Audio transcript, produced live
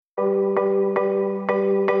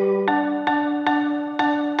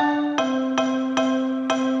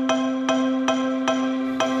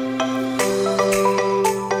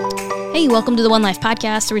welcome to the One Life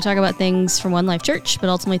Podcast, where we talk about things from One Life Church, but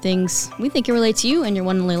ultimately things we think can relate to you and your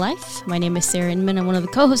one and only life. My name is Sarah Inman. I'm one of the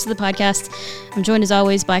co-hosts of the podcast. I'm joined as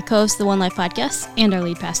always by co-host of the One Life Podcast and our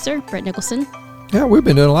lead pastor, Brett Nicholson. Yeah, we've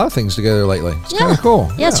been doing a lot of things together lately. It's kind of cool.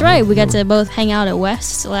 Yeah, that's right. We got to both hang out at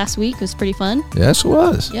West last week. It was pretty fun. Yes, it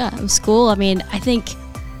was. Yeah, it was cool. I mean, I think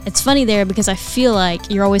it's funny there because I feel like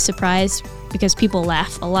you're always surprised because people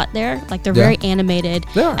laugh a lot there. Like, they're very animated.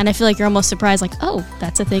 They are. And I feel like you're almost surprised, like, oh,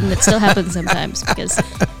 that's a thing that still happens sometimes. Because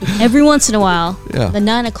every once in a while, the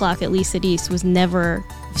 9 o'clock, at least at East, was never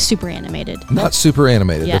super animated. Not super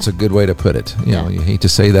animated. Yeah. That's a good way to put it. You know, you hate to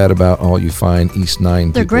say that about all you fine East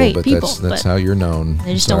 9 They're people, great but people, that's how you're known.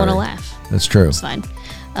 They just don't want to laugh. That's true. It's fine.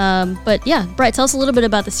 But yeah, Brett, tell us a little bit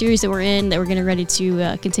about the series that we're in, that we're getting ready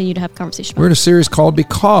to continue to have a conversation about. We're in a series called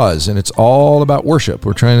Because, and it's all about worship.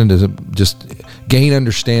 We're trying to just gain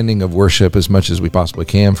understanding of worship as much as we possibly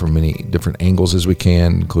can from many different angles as we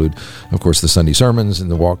can, include, of course, the Sunday sermons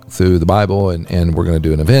and the walk through the Bible, and we're going to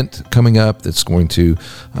do an event coming up that's going to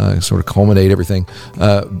sort of culminate everything.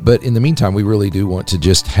 But in the meantime, we really do want to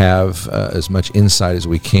just have as much insight as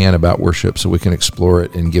we can about worship so we can explore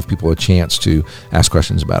it and give people a chance to ask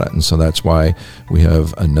questions about it. And so that's why we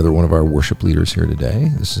have another one of our worship leaders here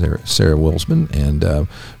today. This is Sarah Wilsman, and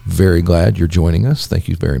very glad you're joining us. Thank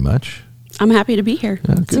you very much. I'm happy to be here.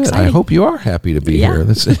 Good. I hope you are happy to be here. And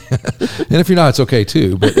if you're not, it's okay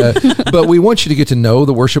too. But we want you to get to know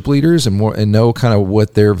the worship leaders and know kind of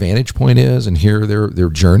what their vantage point is and hear their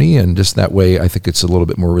journey. And just that way, I think it's a little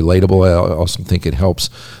bit more relatable. I also think it helps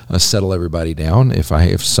settle everybody down.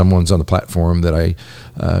 If someone's on the platform that I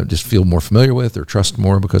just feel more familiar with or trust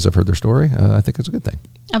more because I've heard their story, I think it's a good thing.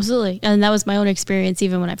 Absolutely. And that was my own experience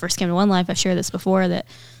even when I first came to One Life. I've shared this before, that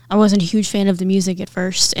I wasn't a huge fan of the music at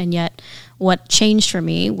first, and yet what changed for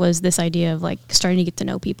me was this idea of like starting to get to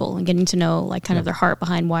know people and getting to know like kind of their heart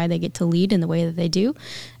behind why they get to lead in the way that they do,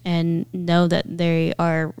 and know that they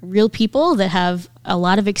are real people that have a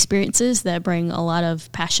lot of experiences that bring a lot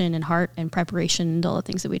of passion and heart and preparation and all the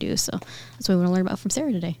things that we do. So that's what we want to learn about from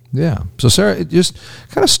Sarah today. Yeah. So Sarah, just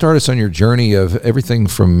kind of start us on your journey of everything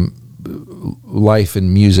from life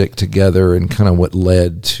and music together and kind of what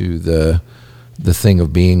led to the thing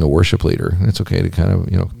of being a worship leader. And it's okay to kind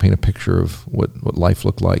of, paint a picture of what life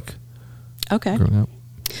looked like. Okay. Growing up.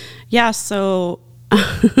 Yeah. So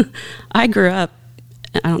I grew up,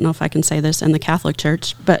 I don't know if I can say this, in the Catholic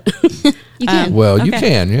Church, but you can. You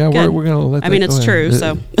can. Yeah. We're going to let that I mean, it's true.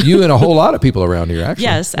 So you and a whole lot of people around here, actually.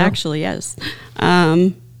 Yes, actually, yes.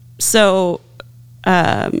 So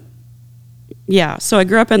I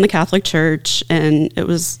grew up in the Catholic Church, and it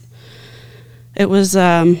was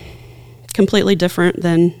completely different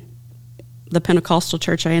than the Pentecostal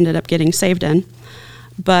church I ended up getting saved in.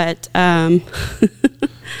 But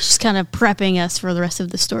just kind of prepping us for the rest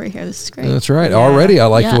of the story here. This is great. That's right. Yeah. Already, I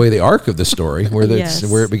like the way the arc of the story, where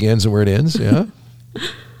where it begins and where it ends. Yeah.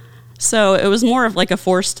 So it was more of like a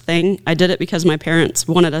forced thing. I did it because my parents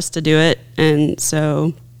wanted us to do it, and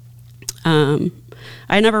so I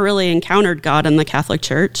never really encountered God in the Catholic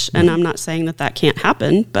Church, and I'm not saying that can't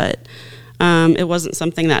happen, but it wasn't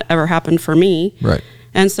something that ever happened for me. Right.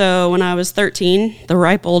 And so when I was 13, the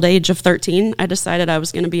ripe old age of 13, I decided I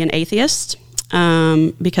was going to be an atheist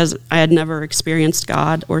because I had never experienced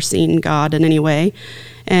God or seen God in any way.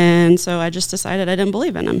 And so I just decided I didn't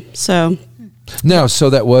believe in him. So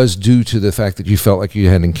that was due to the fact that you felt like you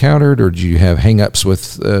had encountered, or did you have hang-ups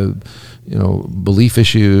with belief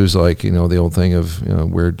issues, like, the old thing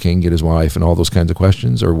of, where'd Cain get his wife and all those kinds of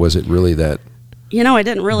questions? Or was it really that? I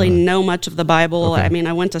didn't really know much of the Bible. Okay. I mean,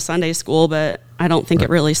 I went to Sunday school, but I don't think it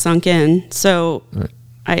really sunk in. So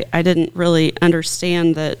I didn't really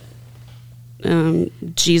understand that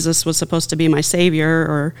Jesus was supposed to be my savior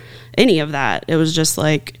or any of that. It was just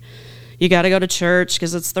like, you got to go to church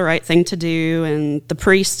because it's the right thing to do. And the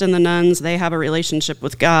priests and the nuns, they have a relationship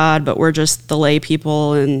with God, but we're just the lay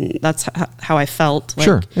people. And that's how I felt. Like,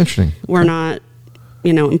 sure. Interesting. We're not,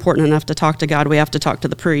 important enough to talk to God. We have to talk to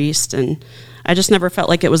the priest. And I just never felt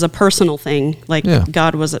like it was a personal thing. Like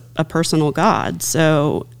God was a personal God.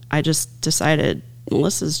 So I just decided, well,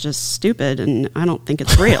 this is just stupid, and I don't think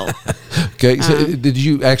it's real. Okay, so did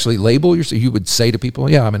you actually label yourself? You would say to people,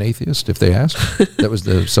 yeah, I'm an atheist, if they asked? That was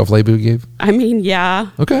the self-label you gave? I mean,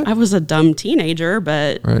 yeah. Okay. I was a dumb teenager,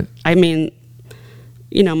 but I mean,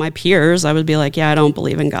 my peers, I would be like, yeah, I don't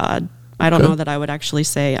believe in God. I don't know that I would actually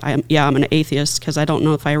say, I'm an atheist, because I don't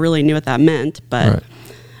know if I really knew what that meant, but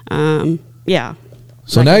yeah.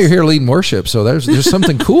 So now you're here leading worship, so there's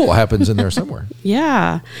something cool happens in there somewhere.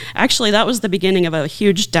 Yeah. Actually, that was the beginning of a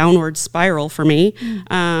huge downward spiral for me.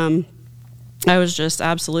 I was just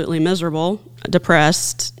absolutely miserable,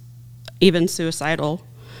 depressed. even suicidal.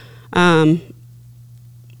 I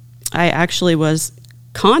actually was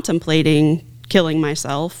contemplating killing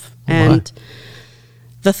myself, and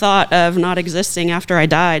the thought of not existing after I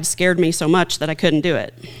died scared me so much that I couldn't do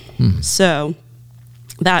it. So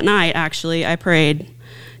that night, actually, I prayed,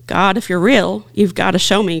 God, if you're real, you've got to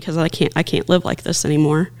show me, because I can't live like this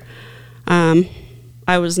anymore.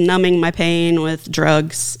 I was numbing my pain with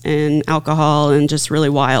drugs and alcohol and just really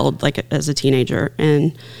wild, like as a teenager.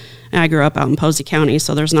 And I grew up out in Posey County,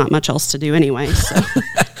 so there's not much else to do anyway. So.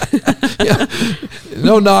 Yeah.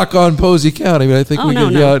 No knock on Posey County, but I think we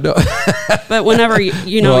could. No. Yeah, no. But whenever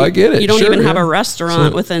you know, I get it. You don't Sure, even have a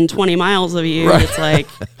restaurant within 20 miles of you. Right. It's like,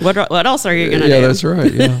 what else are you going to do? Yeah, that's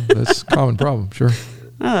right. Yeah, that's a common problem. Sure.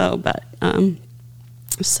 Oh, but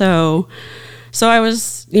so I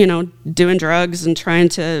was, doing drugs and trying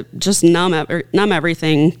to just numb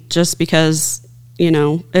everything, just because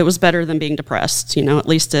it was better than being depressed. At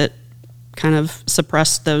least it kind of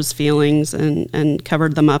suppressed those feelings and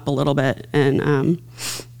covered them up a little bit, and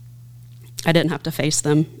I didn't have to face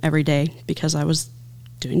them every day because I was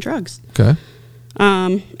doing drugs. Okay.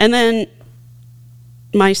 And then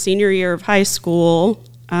my senior year of high school,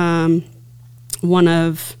 one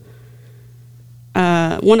of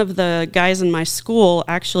the guys in my school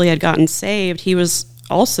actually had gotten saved. He was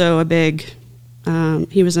also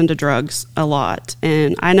he was into drugs a lot,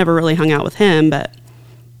 and I never really hung out with him, but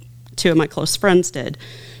two of my close friends did.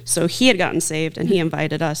 So he had gotten saved, and he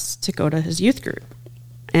invited us to go to his youth group.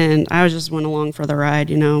 And I just went along for the ride,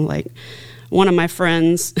 like one of my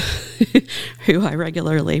friends who I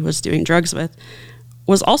regularly was doing drugs with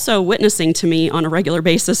was also witnessing to me on a regular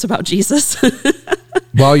basis about Jesus.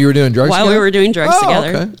 While you were doing drugs While together? we were doing drugs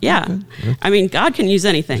together. Okay. Yeah. Okay. I mean, God can use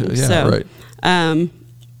anything. Yeah, so, right. And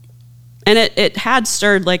it had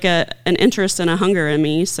stirred like an interest and a hunger in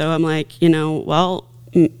me. So I'm like, well,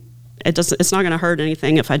 it's not going to hurt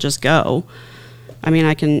anything if I just go. I mean,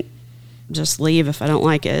 I can just leave if I don't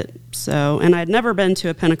like it. So, and I'd never been to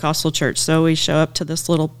a Pentecostal church. So we show up to this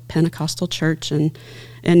little Pentecostal church in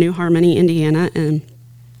New Harmony, Indiana. And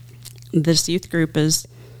this youth group is,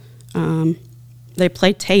 they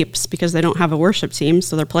play tapes because they don't have a worship team.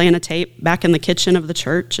 So they're playing a tape back in the kitchen of the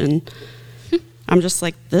church. And I'm just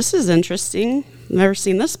like, this is interesting. Never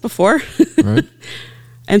seen this before. Right.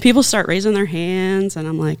 And people start raising their hands, and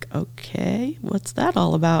I'm like, okay, what's that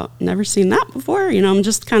all about? Never seen that before. I'm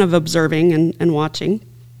just kind of observing and watching.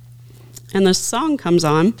 And this song comes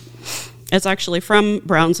on. It's actually from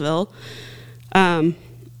Brownsville.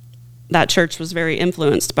 That church was very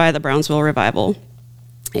influenced by the Brownsville revival.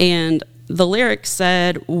 And the lyrics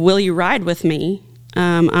said, "Will you ride with me?"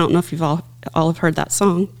 I don't know if you've all have heard that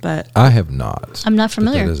song, but I have not. I'm not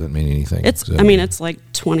familiar. That doesn't mean anything. it's like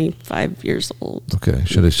 25 years old. Okay.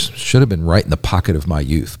 Should have been right in the pocket of my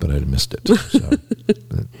youth, but I missed it. So.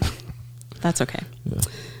 That's okay.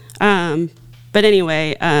 Yeah. But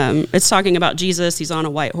anyway, it's talking about Jesus. He's on a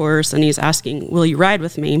white horse, and he's asking, "Will you ride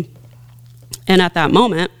with me?" And at that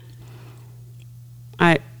moment,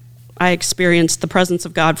 I experienced the presence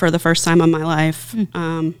of God for the first time in my life.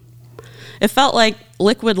 It felt like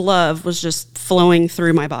liquid love was just flowing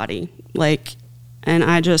through my body, and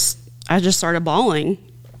I just started bawling.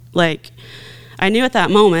 I knew at that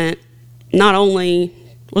moment, not only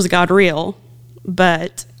was God real,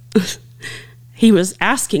 but he was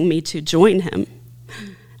asking me to join him.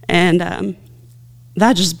 And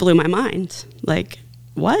that just blew my mind.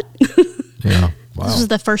 What? Yeah. Wow. This was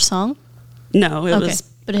the first song? No, it was,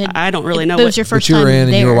 but I don't really know. It was your first But you time were in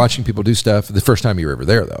and there. you were watching people do stuff the first time you were ever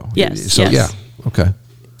there, though. Yes, So, yes. yeah. Okay.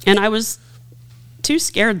 And I was too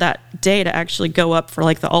scared that day to actually go up for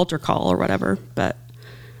the altar call or whatever. But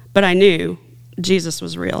I knew Jesus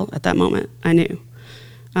was real at that moment. I knew.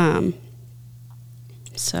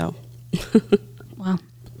 So. Wow.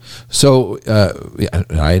 So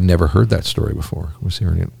I had never heard that story before. I was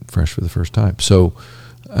hearing it fresh for the first time. So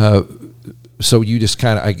you just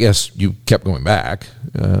kind of, I guess, you kept going back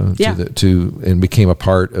Yeah. and became a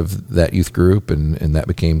part of that youth group, and that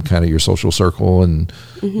became kind of your social circle, and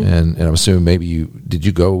I'm assuming maybe did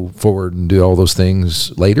you go forward and do all those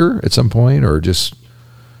things later at some point, or just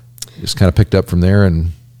kind of picked up from there?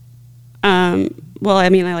 And Well, I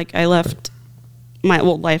mean, I left my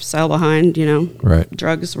old lifestyle behind. Right.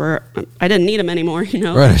 Drugs I didn't need them anymore.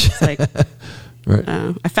 Right. It's like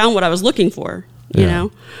right. I found what I was looking for. You Yeah.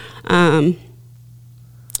 know.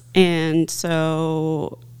 And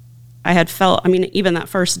so I had felt, even that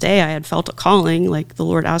first day I had felt a calling, the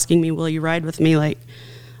Lord asking me, "Will you ride with me?" I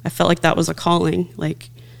felt like that was a calling.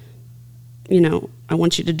 I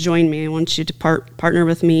want you to join me. I want you to partner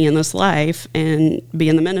with me in this life and be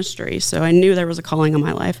in the ministry. So I knew there was a calling on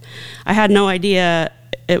my life. I had no idea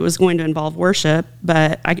it was going to involve worship,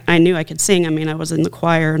 but I knew I could sing. I mean, I was in the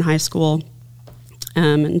choir in high school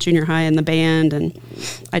and junior high in the band, and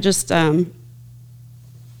I just, I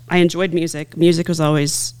enjoyed music. Music was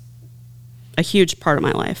always a huge part of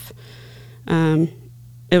my life.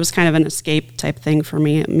 It was kind of an escape type thing for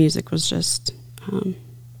me. Music was just,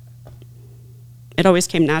 it always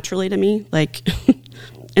came naturally to me. Like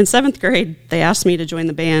in 7th grade, they asked me to join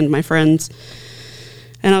the band, my friends,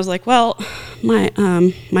 and I was like, well, my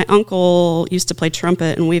uncle used to play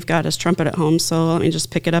trumpet, and we've got his trumpet at home, so let me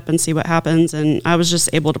just pick it up and see what happens. And I was just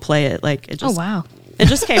able to play it. Like it just, Oh, wow. It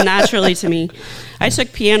just came naturally to me. I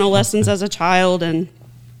took piano lessons as a child, and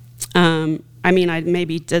I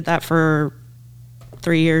maybe did that for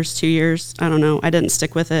 3 years, 2 years. I don't know. I didn't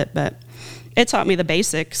stick with it, but it taught me the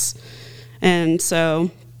basics. And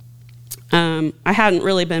so I hadn't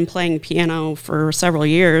really been playing piano for several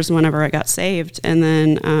years whenever I got saved. And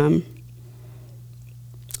then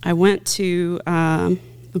I went to the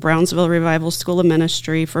Brownsville Revival School of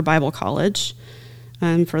Ministry for Bible college.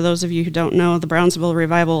 And for those of you who don't know, the Brownsville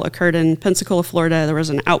Revival occurred in Pensacola, Florida. There was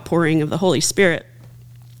an outpouring of the Holy Spirit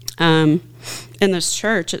in this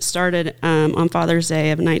church. It started on Father's Day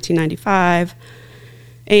of 1995.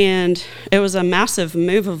 And it was a massive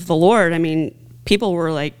move of the Lord. I mean, people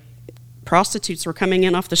were like, prostitutes were coming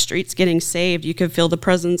in off the streets getting saved. You could feel the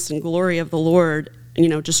presence and glory of the Lord,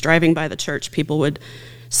 just driving by the church. People would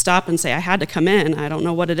stop and say, I had to come in. I don't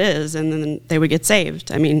know what it is. And then they would get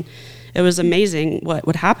saved. I mean, it was amazing what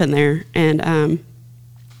would happen there. And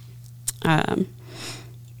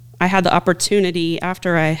I had the opportunity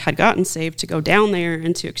after I had gotten saved to go down there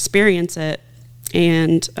and to experience it.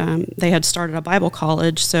 And they had started a Bible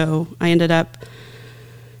college, so I ended up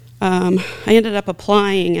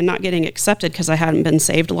applying and not getting accepted because I hadn't been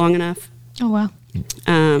saved long enough. Oh, wow.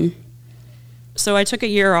 So I took a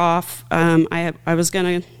year off. I was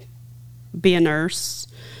going to be a nurse.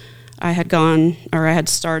 I had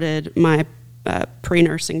started my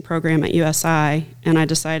pre-nursing program at USI, and I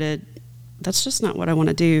decided that's just not what I want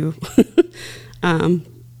to do.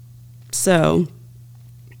 So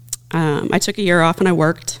I took a year off and I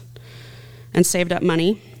worked and saved up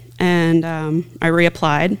money, and I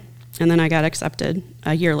reapplied, and then I got accepted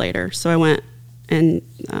a year later. So I went in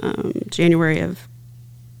January of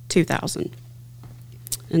 2000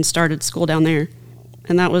 and started school down there.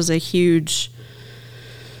 And that was a huge,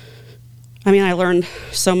 I learned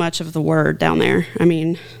so much of the Word down there.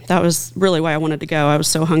 That was really why I wanted to go. I was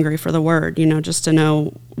so hungry for the Word, just to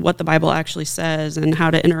know what the Bible actually says and how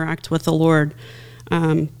to interact with the Lord.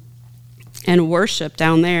 And worship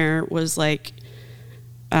down there was was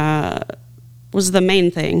the main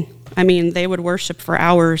thing. They would worship for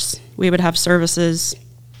hours. We would have services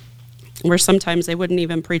where sometimes they wouldn't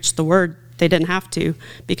even preach the Word. They didn't have to,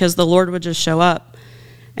 because the Lord would just show up,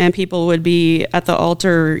 and people would be at the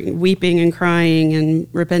altar weeping and crying and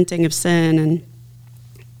repenting of sin. And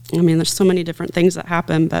there's so many different things that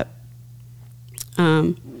happen, but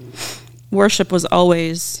worship was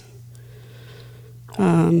always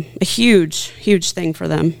a huge, huge thing for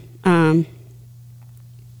them.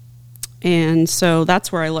 And so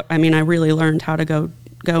that's where I really learned how to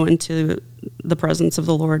go into the presence of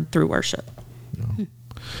the Lord through worship. Yeah.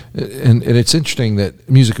 And it's interesting that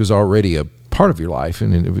music was already a part of your life,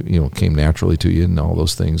 and it came naturally to you and all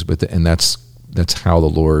those things. But that's how the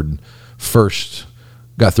Lord first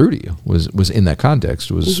got through to you, was in that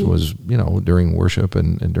context, was during worship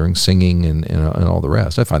and during singing and all the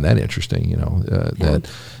rest. I find that interesting,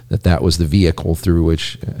 that was the vehicle through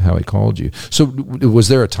which how He called you. So was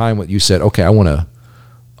there a time when you said, okay, I want to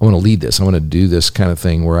lead this, I want to do this kind of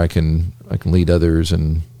thing where I can lead others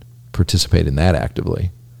and participate in that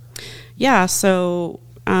actively? Yeah, so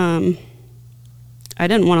I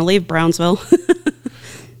didn't want to leave Brownsville.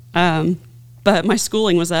 But my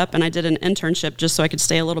schooling was up, and I did an internship just so I could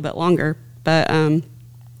stay a little bit longer. But I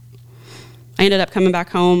ended up coming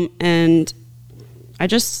back home, and I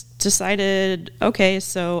just decided, okay,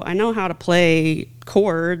 so I know how to play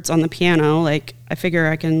chords on the piano. Like, I figure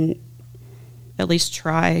I can at least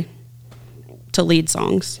try to lead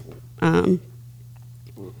songs.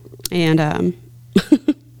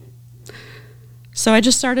 So I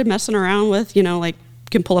just started messing around with,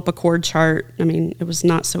 can pull up a chord chart. It was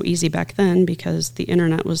not so easy back then because the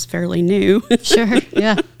internet was fairly new. Sure,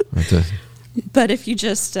 yeah. But if you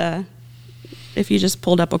just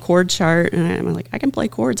pulled up a chord chart, and I'm like, I can play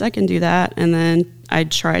chords, I can do that. And then I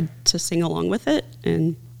tried to sing along with it,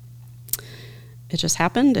 and it just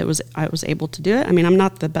happened. I was able to do it. I mean, I'm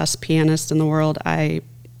not the best pianist in the world. I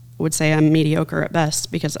would say I'm mediocre at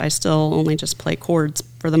best because I still only just play chords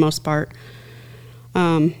for the most part.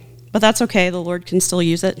 But that's okay. The Lord can still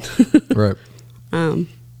use it. Right.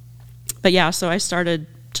 But yeah, so I started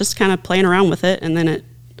just kind of playing around with it, and then it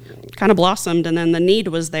kind of blossomed, and then the need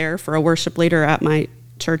was there for a worship leader at my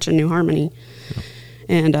church in New Harmony.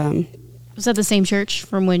 And was that the same church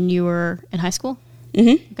from when you were in high school?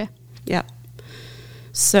 Mm-hmm. Okay. Yeah.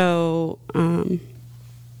 So I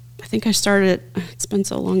think I started, it's been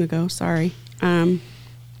so long ago, sorry. I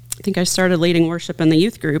think I started leading worship in the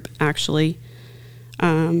youth group, actually.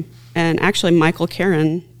 And actually Michael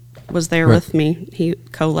Karen was there Right. with me. He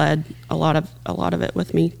co-led a lot of it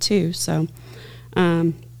with me too. So,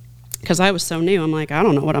 because I was so new, I'm like, I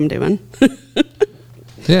don't know what I'm doing.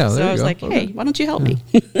 Yeah. So there I you was go. like, hey, why don't you help me?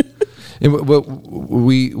 And what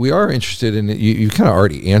we are interested in, you kind of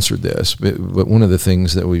already answered this, but one of the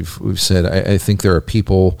things that we've said, I think there are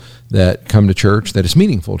people that come to church that it's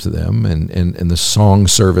meaningful to them, and the song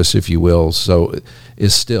service, if you will, so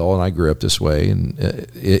is still, and I grew up this way, and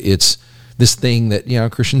it's this thing that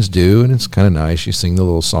Christians do, and it's kind of nice. You sing the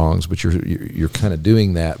little songs, but you're kind of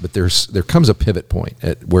doing that. But there comes a pivot point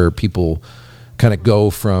at where people kind of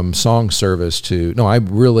go from song service to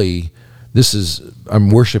I'm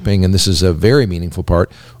worshiping, and this is a very meaningful part,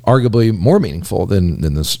 arguably more meaningful than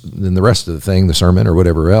the rest of the thing, the sermon or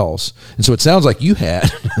whatever else. And so it sounds like you had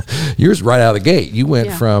yours right out of the gate. You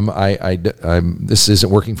went from I'm this isn't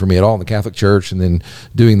working for me at all in the Catholic Church, and then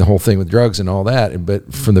doing the whole thing with drugs and all that.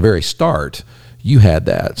 But from the very start, you had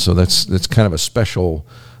that. So that's kind of a special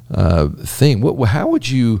thing. What would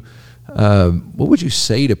you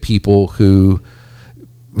say to people who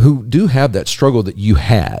do have that struggle that you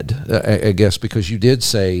had, I guess, because you did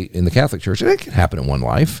say in the Catholic Church, and it can happen in one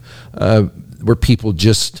life, where people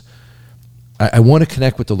just, I want to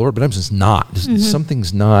connect with the Lord, but I'm just not.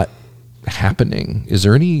 Something's not happening. Is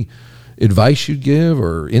there any advice you'd give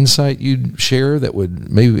or insight you'd share that would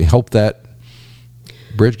maybe help that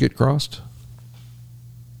bridge get crossed?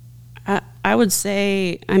 I would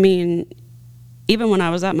say, I mean, even when I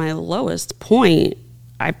was at my lowest point,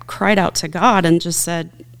 I cried out to God and just said,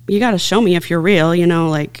 you got to show me if you're real.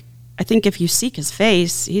 Like, I think if you seek his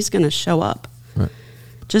face, he's going to show up. Right.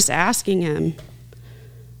 Just asking him,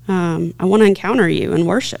 I want to encounter you in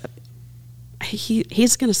worship.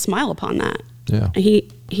 He's going to smile upon that. Yeah.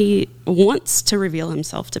 He wants to reveal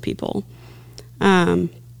himself to people. I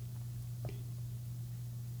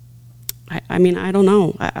mean, I don't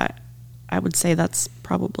know. I would say that's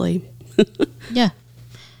probably. Yeah.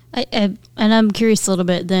 And I'm curious a little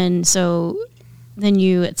bit then. So then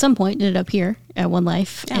you at some point ended up here at One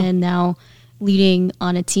Life, and now leading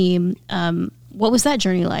on a team. What was that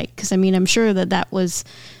journey like? Because I mean, I'm sure that was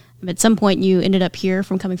at some point you ended up here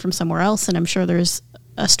from coming from somewhere else, and I'm sure there's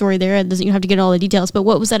a story there. You don't have to get all the details, but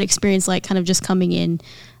what was that experience like, kind of just coming in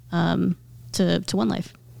to One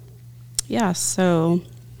Life? Yeah, so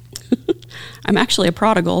I'm actually a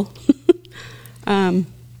prodigal. I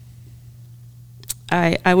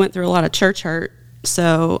went through a lot of church hurt,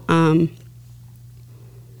 so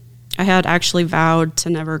I had actually vowed to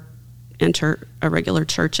never enter a regular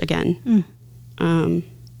church again.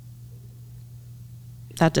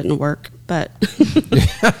 That didn't work, but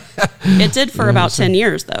it did for about 10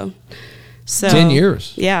 years, though. So 10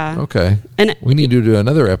 years? Yeah. Okay. And we need to do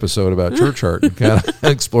another episode about church hurt and kind of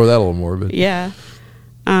explore that a little more. But yeah.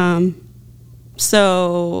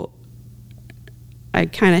 So I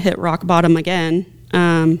kind of hit rock bottom again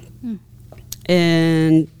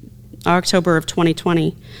in October of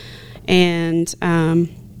 2020. And I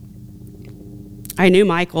knew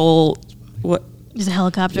Michael. There's a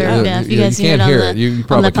helicopter. Yeah, If you guys can't hear it. You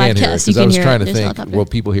probably can't hear it, because I was trying to think, will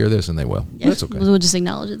people hear this? And they will. Yeah. That's okay. We'll just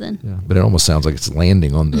acknowledge it then. Yeah, but it almost sounds like it's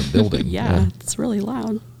landing on the building. Yeah, it's really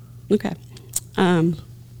loud. Okay.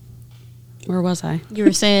 Where was I? You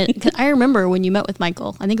were saying, 'cause I remember when you met with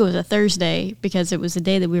Michael, I think it was a Thursday, because it was the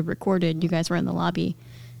day that we recorded. You guys were in the lobby.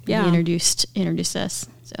 And Yeah. he introduced us.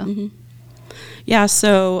 So Yeah,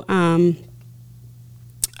 so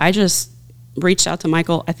I just reached out to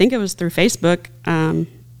Michael. I think it was through Facebook,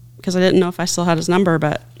 because I didn't know if I still had his number,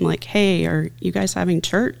 but I'm like, hey, are you guys having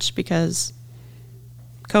church? Because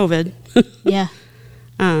COVID. yeah.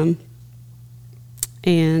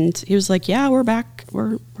 And he was like, yeah, we're back.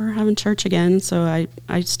 We're having church again. So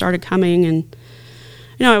I started coming, and,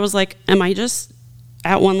 I was like, am I just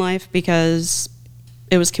at One Life because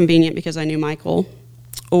it was convenient because I knew Michael,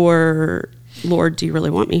 or Lord, do you really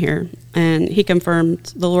want me here? And the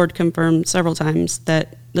Lord confirmed several times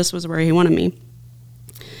that this was where he wanted me.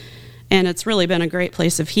 And it's really been a great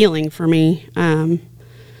place of healing for me,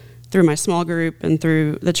 through my small group and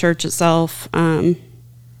through the church itself,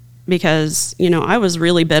 because, I was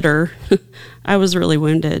really bitter. I was really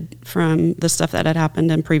wounded from the stuff that had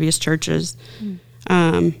happened in previous churches.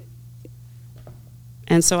 And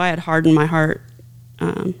so I had hardened my heart.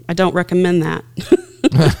 I don't recommend that.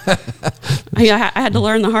 I had to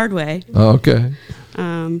learn the hard way. Oh, okay.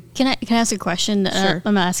 Can I ask a question? Sure.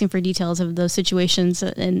 I'm not asking for details of those situations,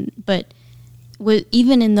 but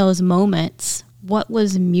even in those moments, what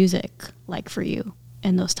was music like for you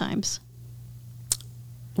in those times?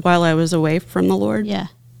 While I was away from the Lord? Yeah.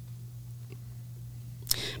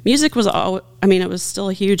 Music was it was still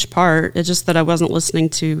a huge part. It's just that I wasn't listening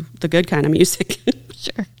to the good kind of music.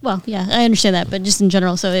 Sure. Well, yeah, I understand that, but just in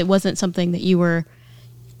general, so it wasn't something that you weren't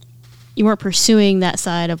pursuing that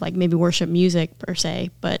side of like maybe worship music per se,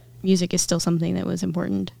 but music is still something that was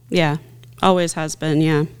important. Yeah, always has been,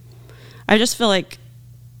 yeah. I just feel like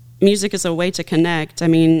music is a way to connect. I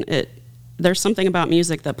mean, there's something about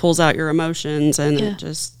music that pulls out your emotions and it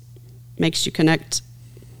just makes you connect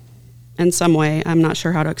in some way. I'm not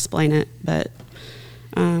sure how to explain it, but...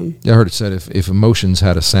 I heard it said if emotions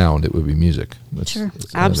had a sound, it would be music. Sure.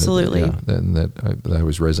 Absolutely. I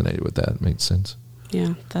always resonated with that. It made sense.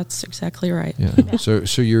 Yeah, that's exactly right. Yeah.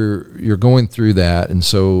 So you're going through that, and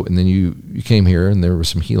then you came here, and there was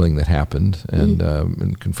some healing that happened,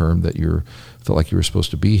 and confirmed that you felt like you were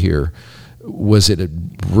supposed to be here. Was it a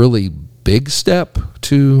really big step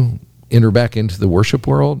to enter back into the worship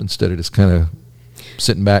world instead of just kind of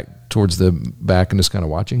sitting back towards the back and just kind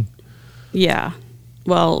of watching? Yeah.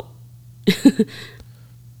 Well,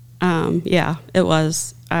 yeah, it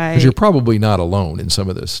was. Because you're probably not alone in some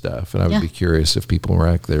of this stuff, and I would be curious if people were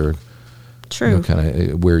out there, true,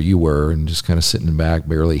 kind of where you were, and just kind of sitting back,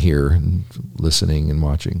 barely here, and listening and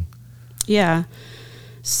watching. Yeah.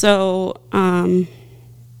 So I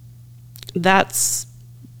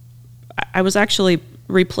was actually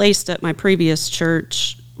replaced at my previous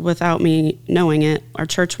church without me knowing it. Our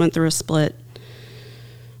church went through a split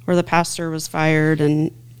where the pastor was fired, and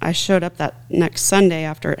I showed up that next Sunday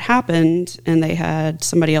after it happened, and they had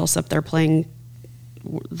somebody else up there playing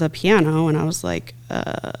the piano, and I was like,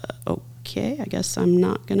 okay, I guess I'm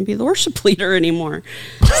not going to be the worship leader anymore.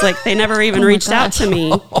 It's like they never even reached out to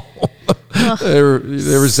me. They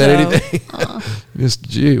never said anything. Just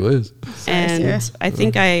gee whiz. And I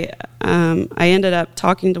think I ended up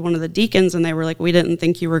talking to one of the deacons, and they were like, we didn't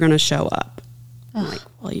think you were going to show up. I'm like,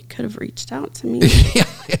 well, you could have reached out to me. Yeah,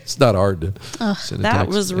 it's not hard to send a that text.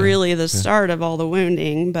 was really the start of all the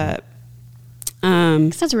wounding, but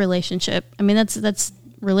 'cause that's a relationship. I mean, that's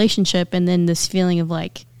relationship, and then this feeling of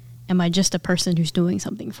like, am I just a person who's doing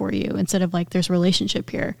something for you instead of like there's relationship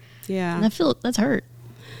here? yeah. And I feel that's hurt.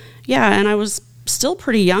 Yeah, and I was still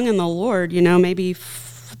pretty young in the Lord, maybe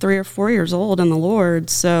 3 or 4 years old in the Lord,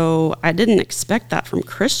 so I didn't expect that from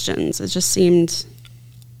Christians. It just seemed...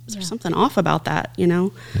 There's something off about that, Yeah.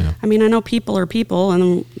 I mean, I know people are people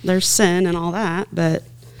and there's sin and all that, but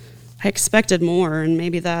I expected more, and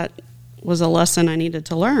maybe that was a lesson I needed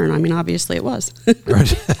to learn. I mean, obviously it was.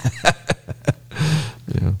 Right.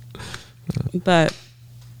 Yeah. But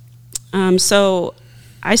so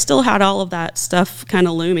I still had all of that stuff kind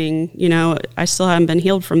of looming, I still hadn't been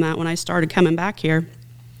healed from that when I started coming back here.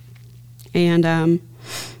 And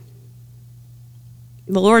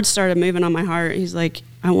the Lord started moving on my heart. He's like,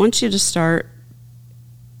 I want you to start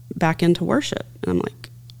back into worship. And I'm like,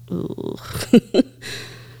 ooh. I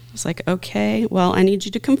was like, okay, well, I need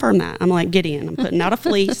you to confirm that. I'm like, Gideon, I'm putting out a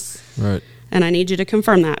fleece. Right. And I need you to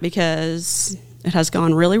confirm that because it has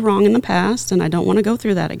gone really wrong in the past, and I don't want to go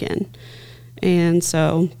through that again. And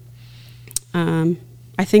so I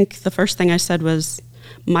think the first thing I said was,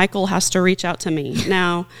 Michael has to reach out to me.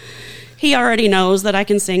 Now, he already knows that I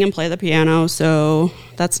can sing and play the piano, so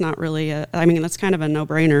that's not really that's kind of a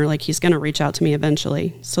no-brainer. Like, he's going to reach out to me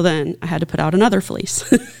eventually. So then I had to put out another fleece.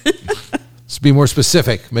 Let's be more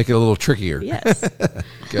specific. Make it a little trickier. Yes.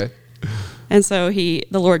 Okay. And so the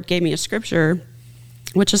Lord gave me a scripture,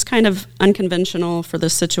 which is kind of unconventional for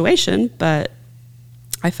this situation, but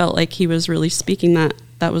I felt like he was really speaking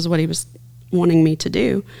that was what he was wanting me to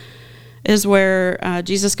do, is where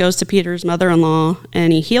Jesus goes to Peter's mother-in-law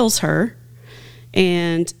and he heals her,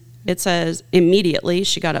 and it says immediately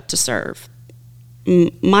she got up to serve.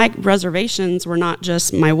 My reservations were not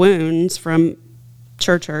just my wounds from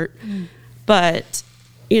church hurt, but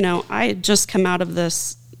I had just come out of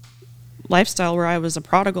this lifestyle where I was a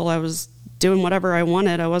prodigal. I was doing whatever I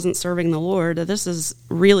wanted. I wasn't serving the Lord. This is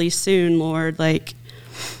really soon, Lord. Like,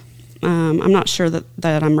 I'm not sure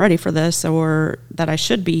that I'm ready for this, or that I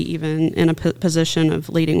should be even in a position of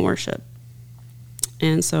leading worship.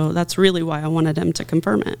 And so that's really why I wanted him to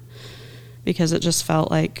confirm it, because it just felt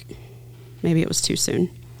like maybe it was too soon.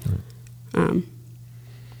 Right.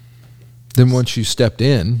 Then once you stepped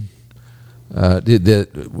in,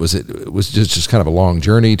 was it just kind of a long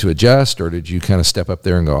journey to adjust, or did you kind of step up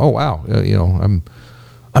there and go, oh wow,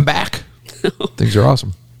 I'm back, things are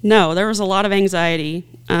awesome? No, there was a lot of anxiety,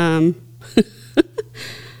 and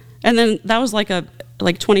then that was like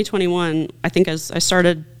 2021. I think as I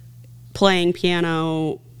started playing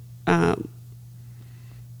piano, I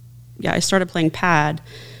started playing pad.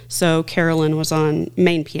 So Carolyn was on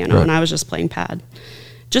main piano, right, and I was just playing pad,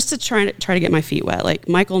 just to try to get my feet wet. Like,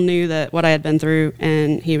 Michael knew that what I had been through,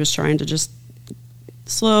 and he was trying to just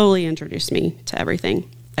slowly introduce me to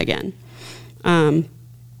everything again.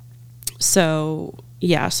 So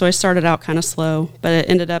I started out kind of slow, but it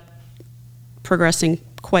ended up progressing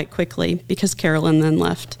quite quickly because Carolyn then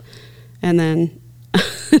left, and then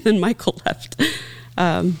Michael left.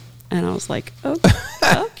 And I was like,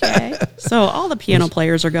 okay. So all the piano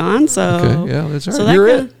players are gone. So okay, yeah, that's right. So you're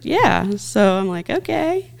it. Yeah. So I'm like,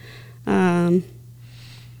 okay. But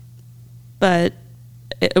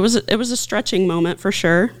it was a stretching moment for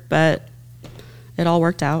sure, but it all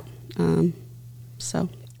worked out. So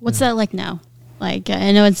what's that like now? Like,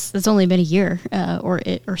 I know it's only been a year,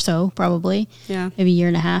 or so probably. Yeah. Maybe a year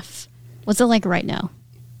and a half. What's it like right now?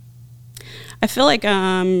 I feel like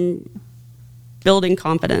building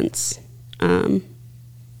confidence.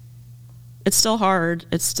 It's still hard.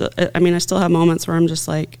 I still have moments where I'm just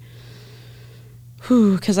like,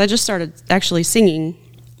 whew, because I just started actually singing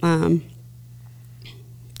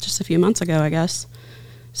just a few months ago, I guess.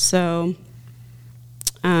 So,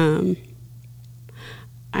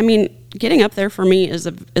 getting up there for me is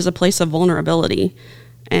a place of vulnerability,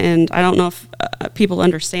 and I don't know if people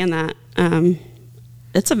understand that.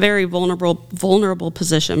 It's a very vulnerable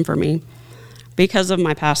position for me because of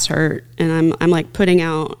my past hurt, and I'm like putting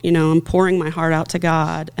out, I'm pouring my heart out to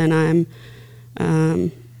God, and I'm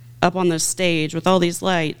up on this stage with all these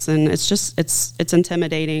lights, and it's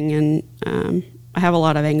intimidating, and I have a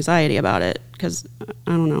lot of anxiety about it because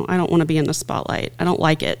I don't know, I don't want to be in the spotlight. I don't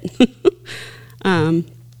like it.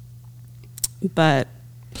 But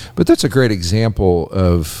that's a great example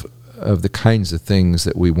of the kinds of things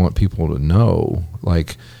that we want people to know.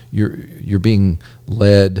 Like, you're being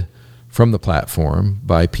led from the platform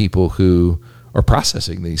by people who are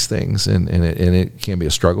processing these things, and it can be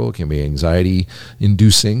a struggle. It can be anxiety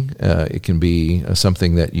inducing. It can be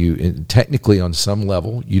something that you technically on some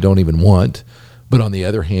level you don't even want, but on the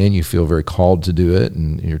other hand, you feel very called to do it,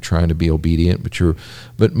 and you're trying to be obedient.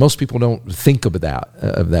 But most people don't think of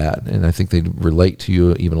that, and I think they relate to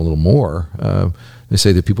you even a little more. They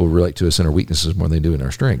say that people relate to us in our weaknesses more than they do in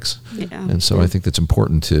our strengths. Yeah. And so I think that's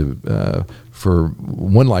important for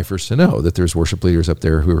one-lifers to know that there's worship leaders up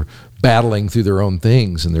there who are battling through their own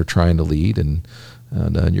things, and they're trying to lead, and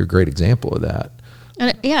you're a great example of that.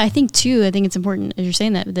 And I think it's important, as you're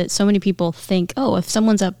saying that so many people think, oh, if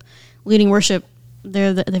someone's up leading worship,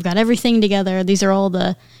 they've got everything together. These are all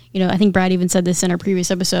the, I think Brad even said this in our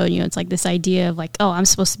previous episode, it's like this idea of like, oh, I'm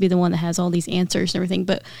supposed to be the one that has all these answers and everything.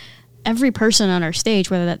 But every person on our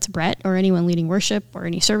stage, whether that's Brett or anyone leading worship or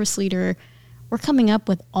any service leader, we're coming up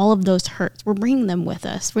with all of those hurts. We're bringing them with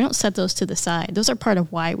us. We don't set those to the side. Those are part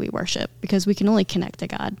of why we worship, because we can only connect to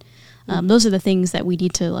God. Those are the things that we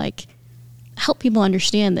need to like help people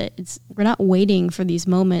understand, that we're not waiting for these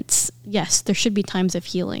moments. Yes, there should be times of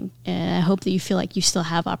healing, and I hope that you feel like you still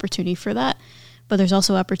have opportunity for that. But there's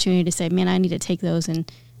also opportunity to say, man, I need to take those and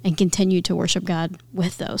continue to worship God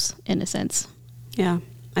with those, in a sense. Yeah,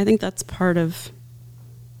 I think that's part of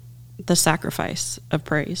the sacrifice of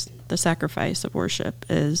praise. The sacrifice of worship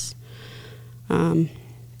is, those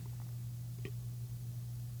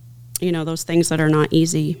things that are not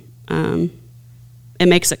easy. It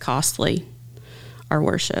makes it costly, our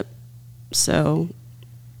worship. So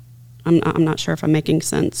I'm not sure if I'm making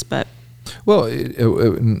sense, but well,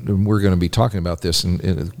 we're going to be talking about this,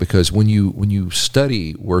 because when you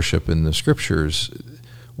study worship in the scriptures,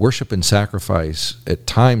 worship and sacrifice at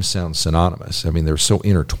times sound synonymous. I mean, they're so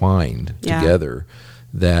intertwined together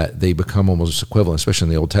that they become almost equivalent, especially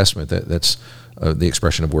in the Old Testament. That's the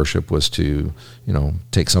expression of worship was to,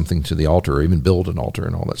 take something to the altar, or even build an altar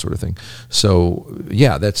and all that sort of thing. So,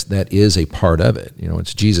 that is a part of it.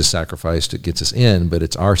 It's Jesus' sacrifice that gets us in, but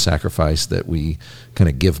it's our sacrifice that we kind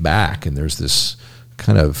of give back. And there's this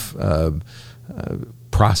kind of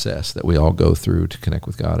process that we all go through to connect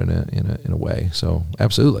with God in a way. So,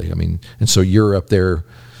 absolutely. I mean, and so you're up there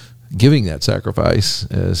giving that sacrifice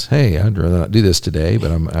as, hey, I'd rather not do this today,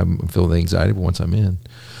 but I'm feeling the anxiety once I'm in.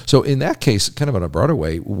 So in that case, kind of in a broader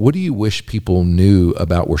way, what do you wish people knew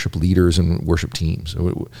about worship leaders and worship teams?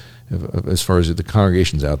 As far as the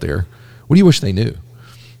congregations out there, what do you wish they knew?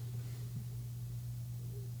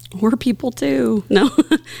 We're people too. No,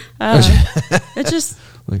 it's just,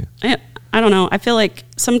 I don't know. I feel like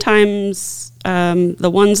sometimes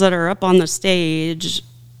the ones that are up on the stage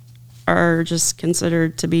are just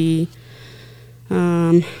considered to be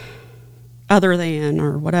other than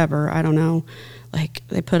or whatever. I don't know. Like,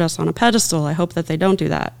 they put us on a pedestal. I hope that they don't do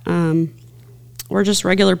that. We're just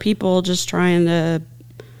regular people just trying to,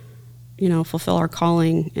 fulfill our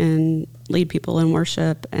calling and lead people in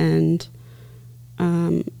worship, and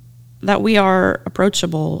that we are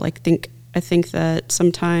approachable. I think that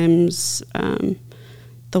sometimes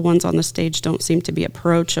the ones on the stage don't seem to be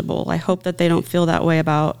approachable. I hope that they don't feel that way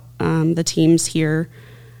about the teams here,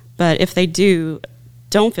 but if they do,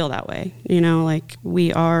 don't feel that way.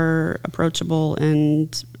 We are approachable,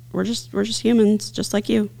 and we're just humans, just like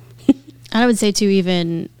you. I would say too,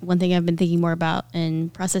 even one thing I've been thinking more about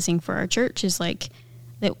and processing for our church is that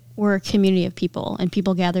we're a community of people, and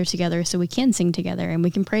people gather together so we can sing together and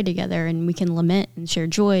we can pray together and we can lament and share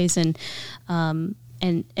joys and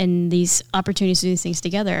these opportunities to do these things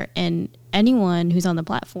together. And anyone who's on the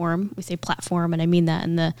platform, we say platform, and I mean that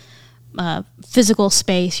in the physical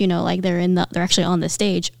space, they're actually on the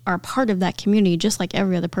stage, are part of that community, just like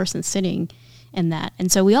every other person sitting in that. And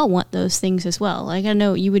so we all want those things as well. I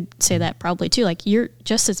know you would say that probably too. You're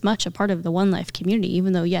just as much a part of the One Life community,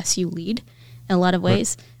 even though, yes, you lead in a lot of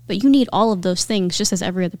ways, but you need all of those things just as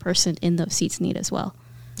every other person in those seats need as well.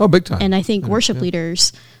 Oh, big time. And I think worship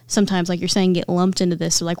leaders sometimes, like you're saying, get lumped into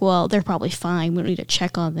this. They're well, they're probably fine. We don't need to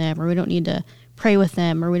check on them, or we don't need to pray with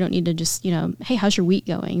them, or we don't need to just, hey, how's your week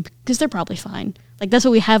going? Because they're probably fine. That's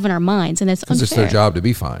what we have in our minds, and it's unfair. It's their job to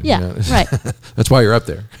be fine. Yeah, right. That's why you're up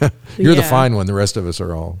there. You're the fine one. The rest of us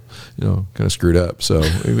are all, kind of screwed up. So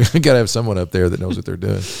we got to have someone up there that knows what they're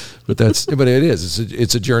doing. But it is.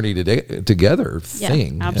 It's a journey together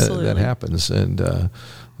thing that happens, and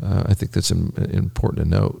I think that's important to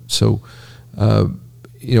note. So,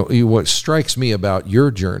 what strikes me about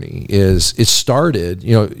your journey is it started,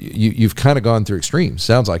 you've kind of gone through extremes.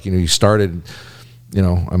 Sounds like, you started,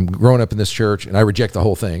 I'm growing up in this church and I reject the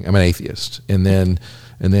whole thing. I'm an atheist. And then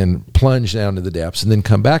plunge down to the depths and then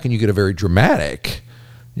come back and you get a very dramatic,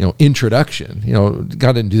 introduction.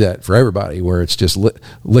 God didn't do that for everybody, where it's just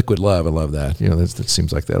liquid love. I love that. That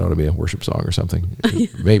seems like that ought to be a worship song or something.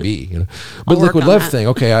 Maybe, but liquid love thing.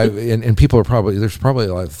 Okay. And people are there's probably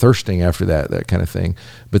a lot of thirsting after that kind of thing.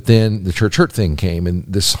 But then the church hurt thing came, and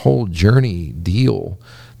this whole journey deal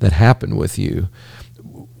that happened with you.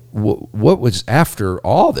 What was after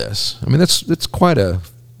all this? I mean, that's quite a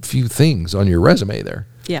few things on your resume there.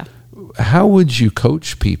 Yeah. How would you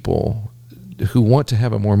coach people who want to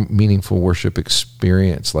have a more meaningful worship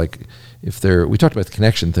experience? We talked about the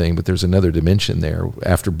connection thing, but there's another dimension there.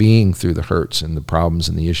 After being through the hurts and the problems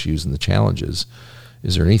and the issues and the challenges,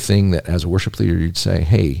 is there anything that as a worship leader you'd say,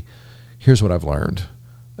 hey, here's what I've learned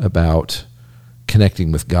about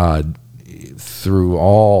connecting with God through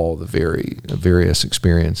all the various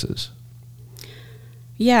experiences?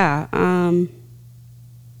 Yeah.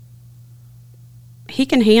 He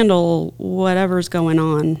can handle whatever's going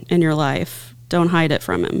on in your life. Don't hide it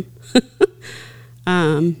from him.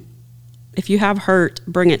 If you have hurt,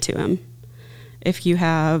 bring it to him. If you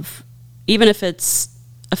have, even if it's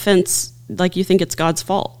offense, you think it's God's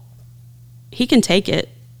fault, he can take it.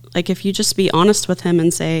 If you just be honest with him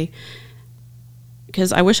and say,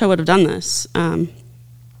 because I wish I would have done this.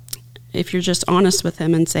 If you're just honest with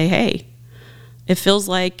him and say, hey, it feels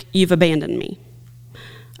like you've abandoned me.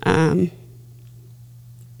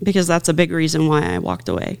 Because that's a big reason why I walked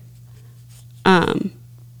away.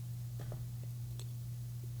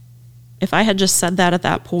 If I had just said that at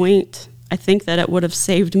that point, I think that it would have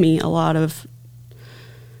saved me a lot of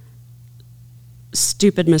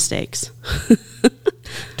stupid mistakes.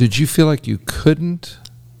 Did you feel like you couldn't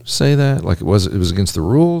say that? It was against the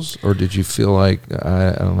rules, or did you feel like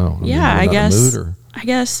I don't know? Yeah, I guess. I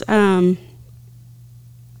guess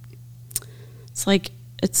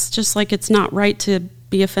it's just it's not right to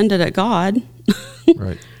be offended at God.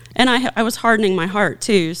 Right. And I was hardening my heart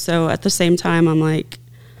too. So at the same time, I'm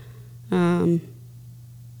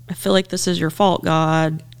I feel like this is your fault,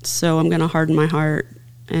 God. So I'm going to harden my heart,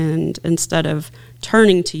 and instead of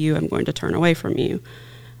turning to you, I'm going to turn away from you.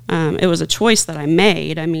 It was a choice that I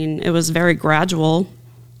made. I mean, it was very gradual,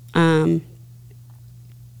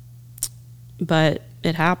 but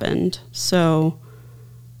it happened. So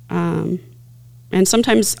And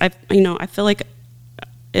sometimes I feel like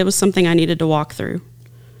it was something I needed to walk through.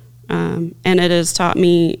 And it has taught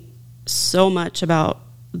me so much about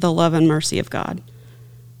the love and mercy of God.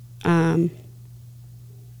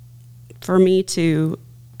 For me to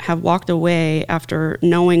have walked away after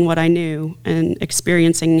knowing what I knew and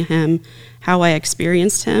experiencing him, how I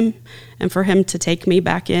experienced him, and for him to take me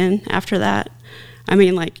back in after that. I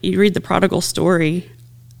mean, like, you read the prodigal story,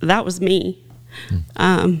 that was me.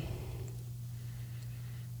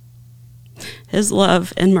 His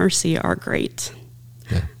love and mercy are great.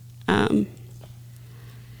 Yeah.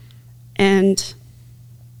 And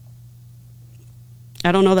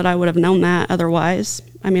I don't know that I would have known that otherwise.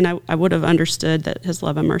 I mean, I would have understood that his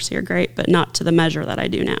love and mercy are great, but not to the measure that I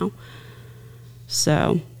do now.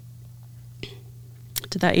 So,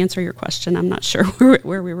 did that answer your question? I'm not sure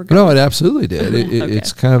where we were going. No, it absolutely did. Okay.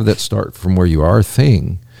 It's kind of that start from where you are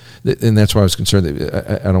thing. And that's why I was concerned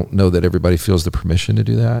that I don't know that everybody feels the permission to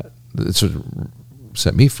do that. It's what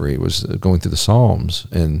set me free was going through the Psalms,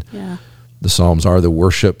 and the Psalms are the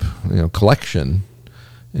worship, collection,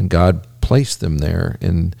 and God placed them there.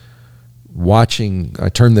 And watching, I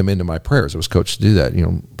turned them into my prayers. I was coached to do that.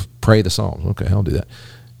 Pray the Psalms. Okay, I'll do that.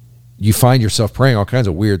 You find yourself praying all kinds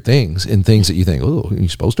of weird things and things that you think, oh, are you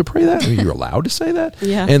supposed to pray that? Are you allowed to say that?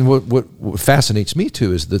 Yeah. And what fascinates me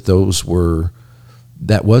too is that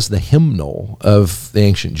that was the hymnal of the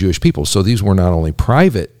ancient Jewish people. So these were not only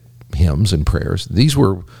private hymns and prayers, these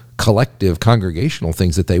were collective congregational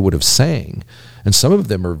things that they would have sang. And some of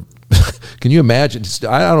them are, can you imagine?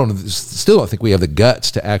 I don't know, still I think we have the guts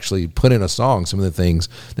to actually put in a song some of the things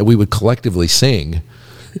that we would collectively sing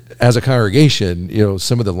as a congregation.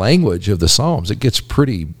 Some of the language of the Psalms, it gets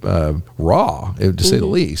pretty raw, to say the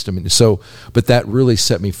least. I mean, but that really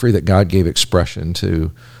set me free, that God gave expression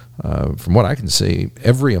to, from what I can see,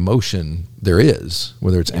 every emotion there is,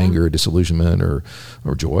 whether it's anger or disillusionment or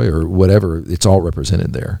joy or whatever, it's all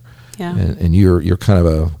represented there. Yeah. And you're kind of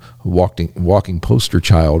a walking poster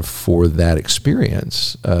child for that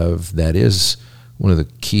experience of that is one of the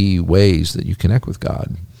key ways that you connect with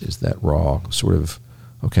God, is that raw sort of,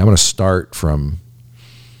 okay, I'm going to start from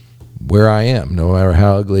where I am, no matter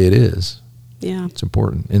how ugly it is. Yeah. It's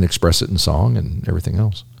important, and express it in song and everything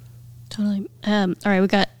else. Totally. All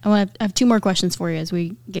right, I have two more questions for you as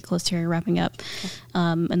we get close to wrapping up,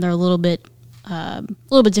 and they're a little bit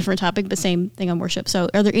different topic, but same thing on worship. So,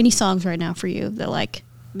 are there any songs right now for you that, like,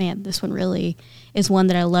 man, this one really is one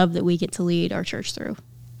that I love that we get to lead our church through?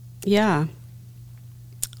 Yeah.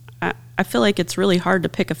 I feel like it's really hard to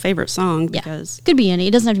pick a favorite song because could be any.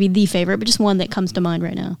 It doesn't have to be the favorite, but just one that comes to mind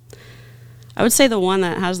right now. I would say the one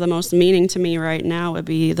that has the most meaning to me right now would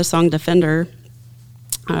be the song "Defender."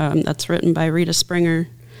 That's written by Rita Springer.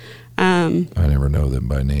 I never know them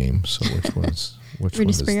by name, so which one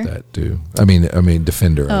does Springer? that do? I mean,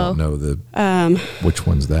 Defender. I don't know which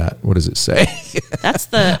one's that. What does it say? That's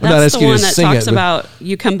the one that talks about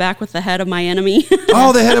you come back with the head of my enemy.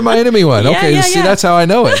 Oh, the head of my enemy one. Okay, Yeah, see, yeah. that's how I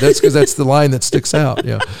know it. That's because that's the line that sticks out.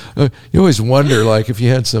 Yeah, you always wonder, like, if you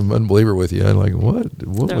had some unbeliever with you, like, what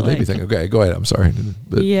would they be thinking? Okay, go ahead. I'm sorry,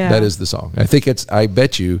 but that is the song. I think it's. I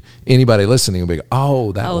bet you anybody listening will be,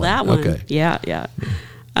 that one. Okay, yeah.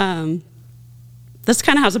 This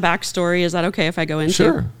kind of has a backstory. Is that okay if I go into?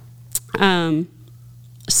 Sure.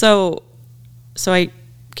 So I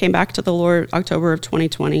came back to the Lord October of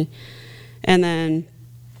 2020, and then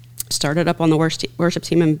started up on the worship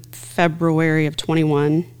team in February of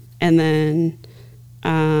 21, and then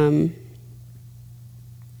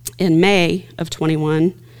in May of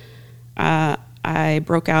 21, I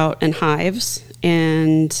broke out in hives,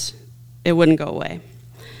 and it wouldn't go away,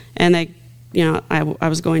 and I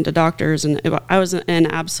was going to doctors, and I was in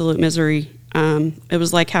absolute misery. It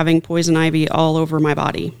was like having poison ivy all over my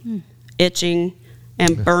body, itching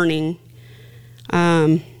and burning.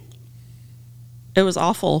 It was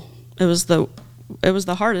awful. It was the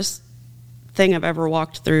hardest thing I've ever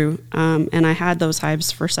walked through. And I had those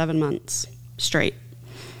hives for 7 months straight.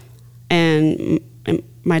 And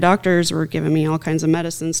my doctors were giving me all kinds of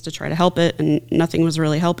medicines to try to help it, and nothing was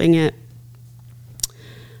really helping it.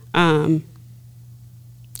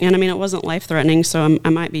 And I mean, it wasn't life-threatening, so I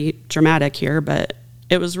might be dramatic here, but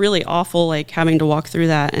it was really awful, like, having to walk through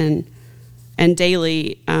that. And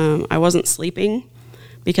daily, I wasn't sleeping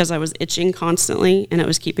because I was itching constantly, and it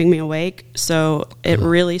was keeping me awake. So it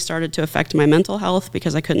really started to affect my mental health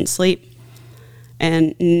because I couldn't sleep.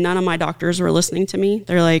 And none of my doctors were listening to me.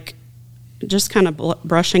 They're like, just kind of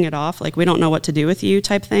brushing it off, like, we don't know what to do with you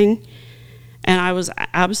type thing. And I was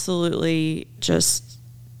absolutely just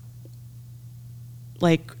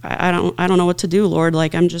like, I don't know what to do, Lord.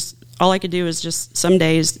 Like, I'm just all I could do is just some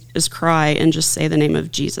days is cry and just say the name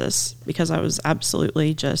of Jesus, because I was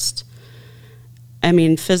absolutely just,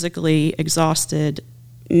 physically exhausted,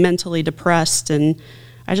 mentally depressed, and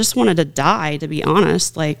I just wanted to die, to be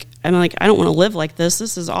honest. I don't want to live like this.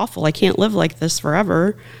 This is awful. I can't live like this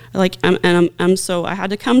forever. So I had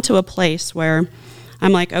to come to a place where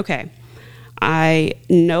I'm like, okay, I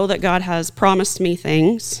know that God has promised me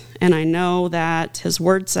things, and I know that his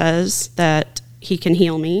word says that he can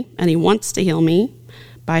heal me, and he wants to heal me.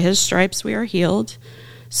 By his stripes we are healed.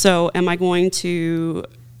 So am I going to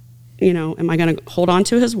hold on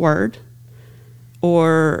to his word,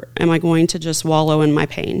 or am I going to just wallow in my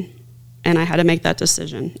pain? And I had to make that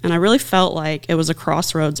decision. And I really felt like it was a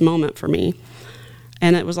crossroads moment for me.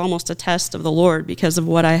 And it was almost a test of the Lord because of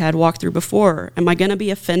what I had walked through before. Am I going to be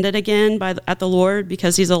offended again at the Lord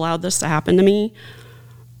because he's allowed this to happen to me?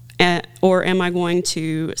 Or am I going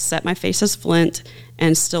to set my face as flint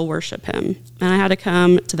and still worship him? And I had to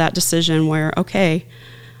come to that decision where, okay,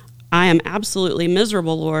 I am absolutely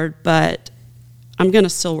miserable, Lord, but I'm going to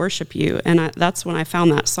still worship you. And that's when I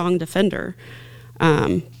found that song, Defender.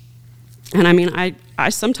 I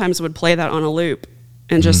sometimes would play that on a loop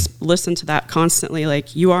and just listen to that constantly,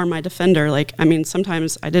 like, you are my defender.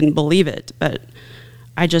 Sometimes I didn't believe it, but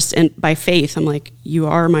I just, by faith, I'm like, you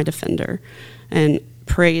are my defender. And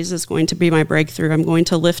praise is going to be my breakthrough. I'm going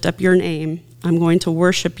to lift up your name. I'm going to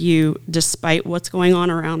worship you despite what's going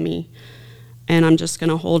on around me. And I'm just going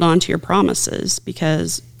to hold on to your promises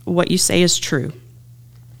because what you say is true.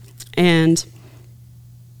 And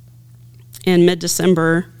in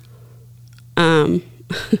mid-December,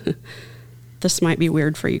 this might be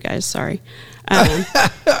weird for you guys, sorry.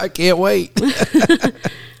 I can't wait.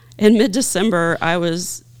 In mid-December, I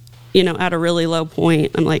was, at a really low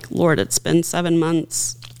point. I'm like, Lord, it's been 7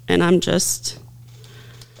 months, and I'm just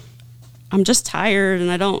tired,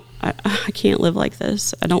 and I can't live like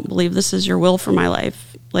this. I don't believe this is your will for my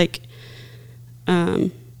life.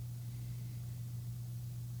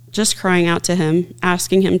 Just crying out to him,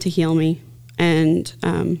 asking him to heal me. And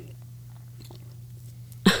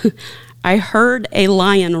I heard a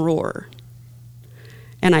lion roar,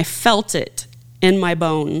 and I felt it in my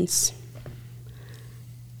bones.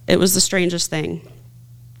 It was the strangest thing.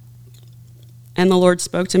 And the Lord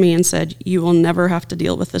spoke to me and said, you will never have to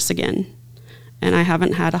deal with this again. And I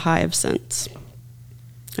haven't had a hive since.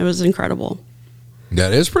 It was incredible.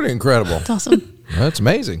 That is pretty incredible. That's awesome. That's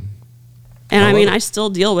amazing. And I still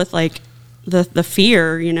deal with the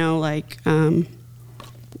fear,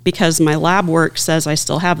 because my lab work says I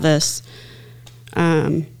still have this.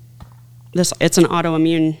 It's an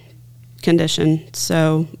autoimmune condition.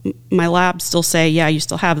 So my labs still say, yeah, you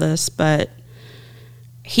still have this, but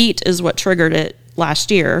heat is what triggered it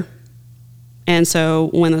last year. And so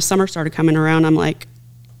when the summer started coming around, I'm like,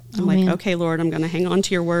 okay, Lord, I'm going to hang on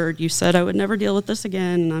to your word. You said I would never deal with this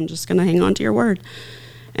again, and I'm just going to hang on to your word.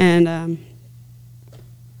 And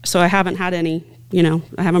so I haven't had any, I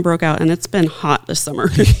haven't broke out, and it's been hot this summer.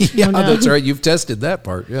 Yeah, that's right. You've tested that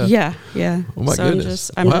part. Yeah. Yeah. Oh my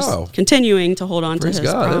goodness. I'm just continuing to hold on Praise to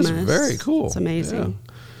his God. promise. That's very cool. It's amazing.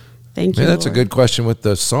 Yeah. Thank you. That's Lord. a good question with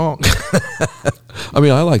the song. I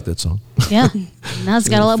like that song. Yeah. Now it's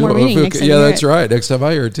got a lot more meaning. Next time yeah, you hear that's it. right. Next time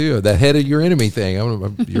I hear it too. That head of your enemy thing.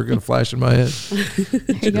 You're going to flash in my head.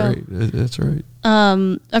 There you go. Great. That's right.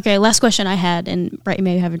 Okay, last question I had, and Brett, you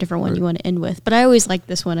may have a different one you want to end with, but I always liked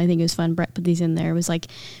this one. I think it was fun. Brett put these in there. It was like,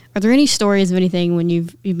 are there any stories of anything when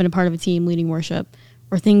you've been a part of a team leading worship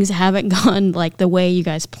where things haven't gone like the way you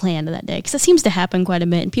guys planned that day? Because that seems to happen quite a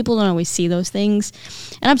bit, and people don't always see those things.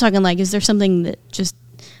 And I'm talking is there something that just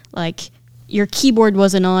your keyboard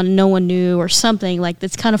wasn't on and no one knew, or something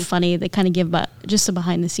that's kind of funny that kind of give just a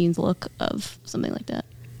behind the scenes look of something like that?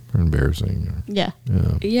 Embarrassing. Yeah.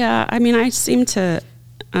 Yeah, I seem to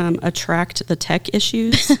attract the tech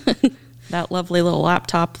issues. That lovely little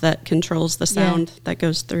laptop that controls the sound that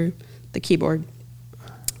goes through the keyboard.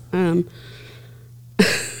 I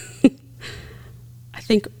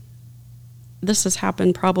think this has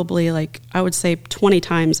happened probably I would say 20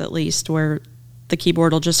 times at least, where the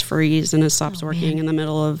keyboard will just freeze and it stops working in the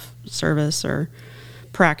middle of service or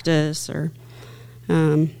practice, or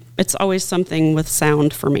it's always something with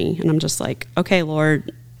sound for me. And I'm just like, okay,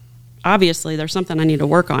 Lord, obviously there's something I need to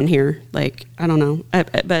work on here. I don't know.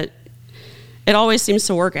 But it always seems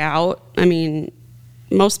to work out.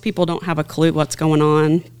 Most people don't have a clue what's going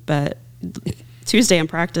on, but Tuesday in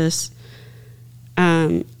practice,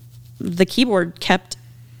 the keyboard kept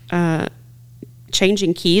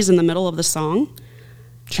changing keys in the middle of the song.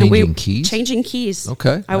 Changing keys? Changing keys.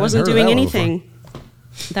 Okay. I wasn't doing anything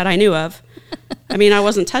that I knew of. I mean, I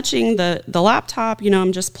wasn't touching the laptop,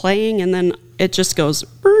 I'm just playing, and then it just goes,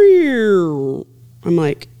 I'm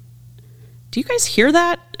like, do you guys hear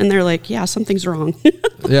that? And they're like, yeah, something's wrong.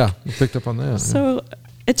 Yeah, you picked up on that. So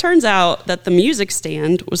it turns out that the music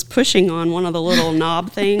stand was pushing on one of the little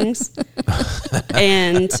knob things.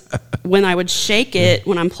 And when I would shake it,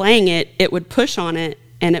 when I'm playing it, it would push on it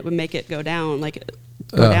and it would make it go down,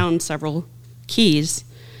 down several keys.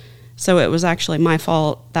 So it was actually my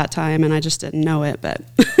fault that time, and I just didn't know it. But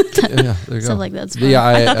yeah, there you go. Like that's funny. Yeah,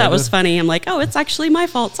 I thought that was funny. I'm like, oh, it's actually my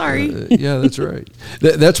fault. Sorry. Yeah, that's right.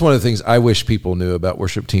 That's one of the things I wish people knew about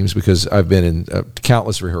worship teams, because I've been in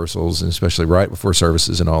countless rehearsals, and especially right before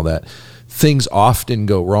services and all that. Things often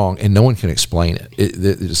go wrong, and no one can explain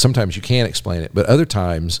it. Sometimes you can't explain it, but other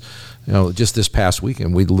times, just this past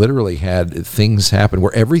weekend, we literally had things happen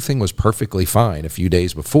where everything was perfectly fine a few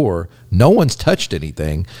days before. No one's touched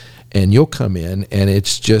anything. And you'll come in and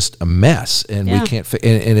it's just a mess, and we can't,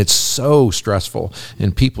 and it's so stressful,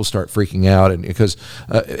 and people start freaking out, and because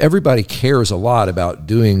everybody cares a lot about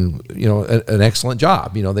doing, an excellent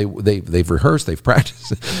job. They've rehearsed, they've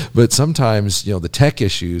practiced, but sometimes, the tech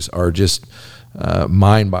issues are just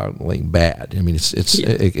mind-boggling bad. I mean,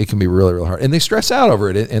 it can be really, really hard, and they stress out over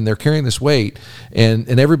it, and they're carrying this weight, and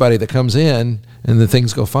everybody that comes in and the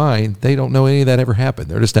things go fine, they don't know any of that ever happened.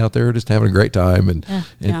 They're just out there just having a great time, and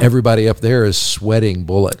everybody up there is sweating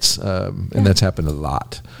bullets, and that's happened a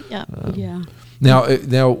lot. Yeah. Now,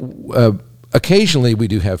 occasionally we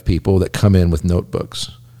do have people that come in with notebooks,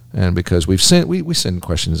 and because we send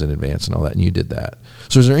questions in advance and all that, and you did that.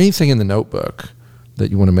 So is there anything in the notebook that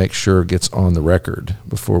you want to make sure gets on the record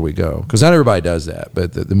before we go? Because not everybody does that,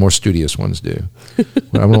 but the more studious ones do.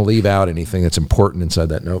 I want to leave out anything that's important inside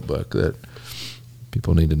that notebook that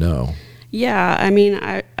people need to know. Yeah, I mean,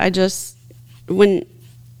 I just, when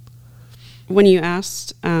you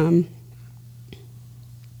asked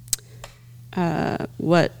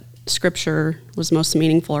what scripture was most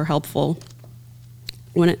meaningful or helpful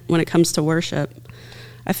when it comes to worship,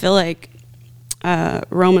 I feel like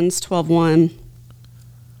Romans 12:1.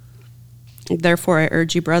 Therefore, I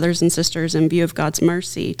urge you, brothers and sisters, in view of God's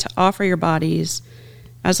mercy, to offer your bodies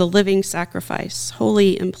as a living sacrifice,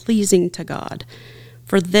 holy and pleasing to God.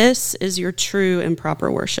 For this is your true and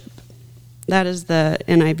proper worship. That is the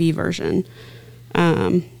NIV version.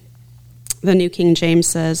 The New King James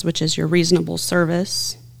says, which is your reasonable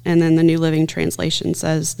service. And then the New Living Translation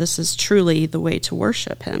says, this is truly the way to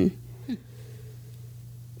worship him.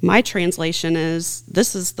 My translation is,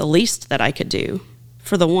 this is the least that I could do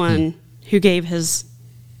for the one who gave his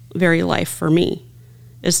very life for me,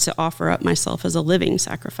 is to offer up myself as a living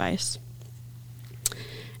sacrifice.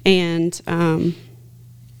 And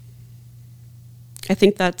I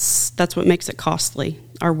think that's what makes it costly,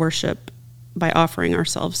 our worship, by offering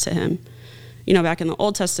ourselves to him. Back in the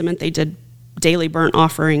Old Testament, they did daily burnt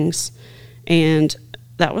offerings, and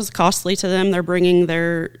that was costly to them. They're bringing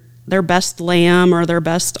their best lamb or their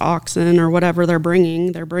best oxen or whatever they're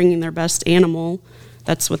bringing. They're bringing their best animal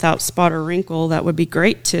that's without spot or wrinkle. That would be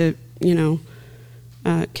great to,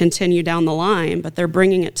 continue down the line, but they're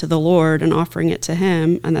bringing it to the Lord and offering it to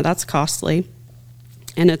him, and that's costly.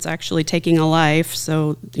 And it's actually taking a life.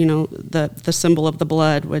 So, the symbol of the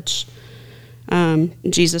blood, which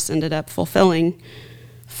Jesus ended up fulfilling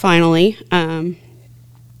finally.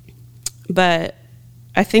 But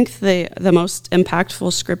I think the most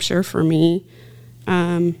impactful scripture for me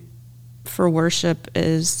for worship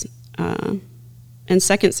is in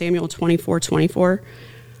 2 Samuel 24:24.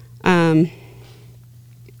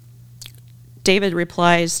 David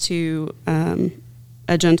replies to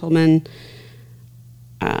a gentleman,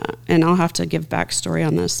 and I'll have to give backstory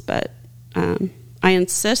on this, but I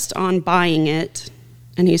insist on buying it,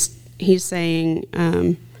 and he's saying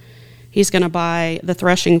he's going to buy the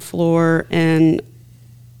threshing floor and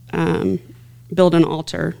build an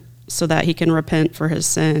altar so that he can repent for his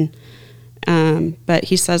sin. But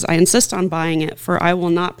he says, I insist on buying it, for I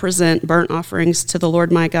will not present burnt offerings to the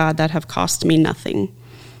Lord my God that have cost me nothing.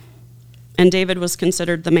 And David was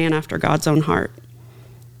considered the man after God's own heart.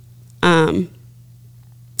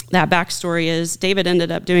 That backstory is David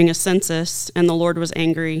ended up doing a census, and the Lord was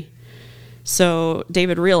angry. So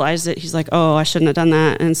David realized it. He's like, oh, I shouldn't have done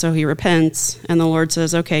that. And so he repents, and the Lord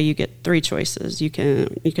says, okay, you get three choices. You can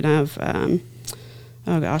have,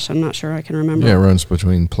 oh gosh, I'm not sure I can remember. Yeah, it runs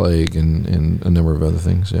between plague and a number of other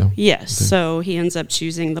things, yeah. Yes, so he ends up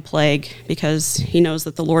choosing the plague because he knows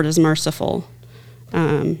that the Lord is merciful.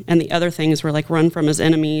 And the other things were like run from his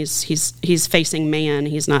enemies. He's facing man.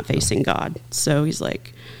 He's not facing God. So he's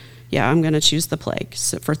like, yeah, I'm going to choose the plague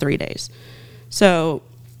for 3 days. So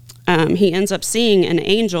he ends up seeing an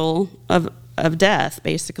angel of of death,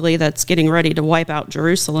 basically, that's getting ready to wipe out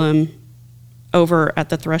Jerusalem over at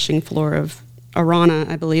the threshing floor of Araunah,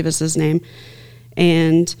 I believe is his name.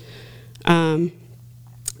 And the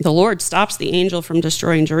Lord stops the angel from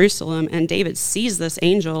destroying Jerusalem, and David sees this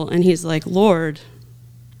angel, and he's like, Lord,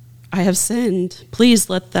 I have sinned. Please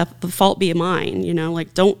let the fault be mine.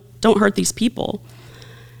 Like, don't hurt these people.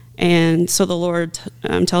 And so the Lord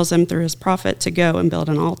tells him through his prophet to go and build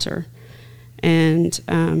an altar. And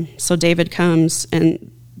so David comes,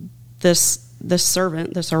 and this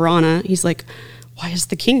servant, this Araunah, he's like, why is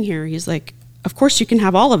the king here? He's like, of course you can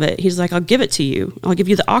have all of it. He's like, I'll give it to you. I'll give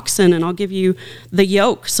you the oxen, and I'll give you the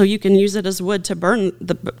yoke so you can use it as wood to burn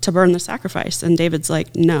the sacrifice. And David's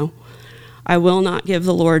like, no, I will not give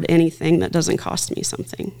the Lord anything that doesn't cost me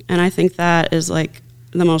something. And I think that is like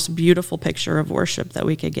the most beautiful picture of worship that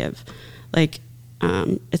we could give. Like,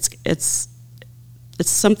 it's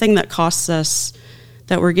something that costs us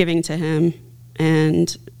that we're giving to him.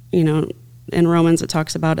 And, in Romans it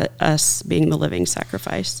talks about us being the living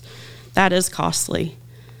sacrifice. That is costly.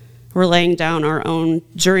 We're laying down our own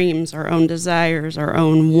dreams, our own desires, our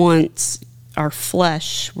own wants, our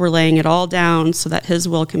flesh. We're laying it all down so that his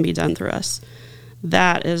will can be done through us.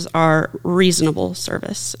 That is our reasonable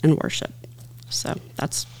service and worship. So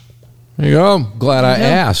that's... There you go. Glad I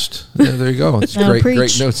asked. Yeah, there you go. It's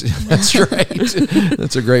great notes. That's right.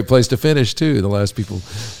 That's a great place to finish too. The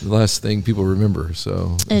last thing people remember.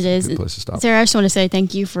 So it is a good place to stop. Sarah, I just want to say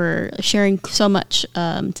thank you for sharing so much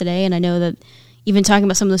today. And I know that even talking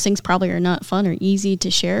about some of those things probably are not fun or easy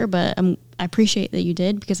to share, but I appreciate that you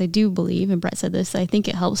did, because I do believe, and Brett said this, I think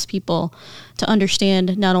it helps people to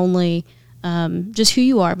understand not only just who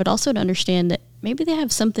you are, but also to understand that maybe they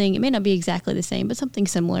have something, it may not be exactly the same, but something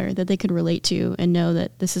similar that they could relate to and know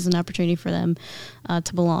that this is an opportunity for them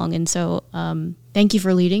to belong. And so thank you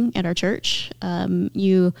for leading at our church. I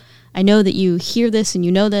know that you hear this and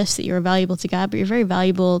you know this, that you're valuable to God, but you're very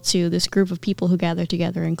valuable to this group of people who gather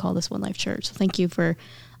together and call this One Life Church. So thank you for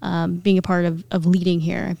being a part of leading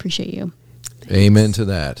here. I appreciate you. Thanks. Amen to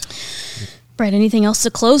that. Brett, anything else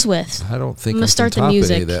to close with? I don't think I'm gonna start the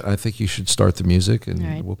music. I think you should start the music,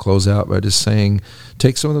 and we'll close out by just saying,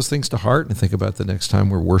 take some of those things to heart and think about the next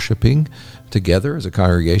time we're worshiping together as a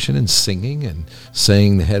congregation and singing and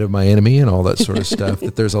saying the head of my enemy and all that sort of stuff,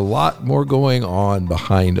 that there's a lot more going on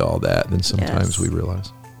behind all that than sometimes we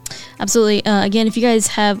realize. Absolutely. Again, if you guys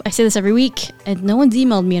have, I say this every week, and no one's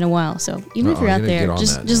emailed me in a while, so even if you're out there,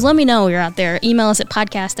 just let me know you're out there. Email us at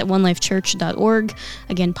podcast@onelifechurch.org.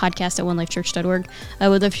 Again, podcast@onelifechurch.org. I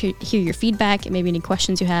would love to hear your feedback and maybe any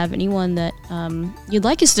questions you have, anyone that you'd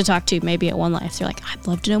like us to talk to maybe at One Life. You're like, I'd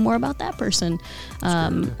love to know more about that person.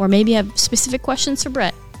 Or maybe have specific questions for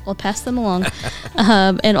Brett. We'll pass them along.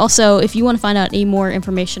 And also, if you want to find out any more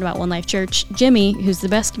information about One Life Church, Jimmy, who's the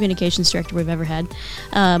best communications director we've ever had,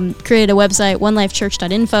 created a website,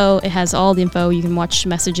 onelifechurch.info. It has all the info. You can watch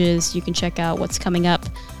messages. You can check out what's coming up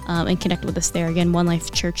and connect with us there. Again,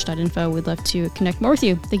 onelifechurch.info. We'd love to connect more with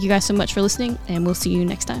you. Thank you guys so much for listening, and we'll see you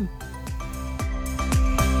next time.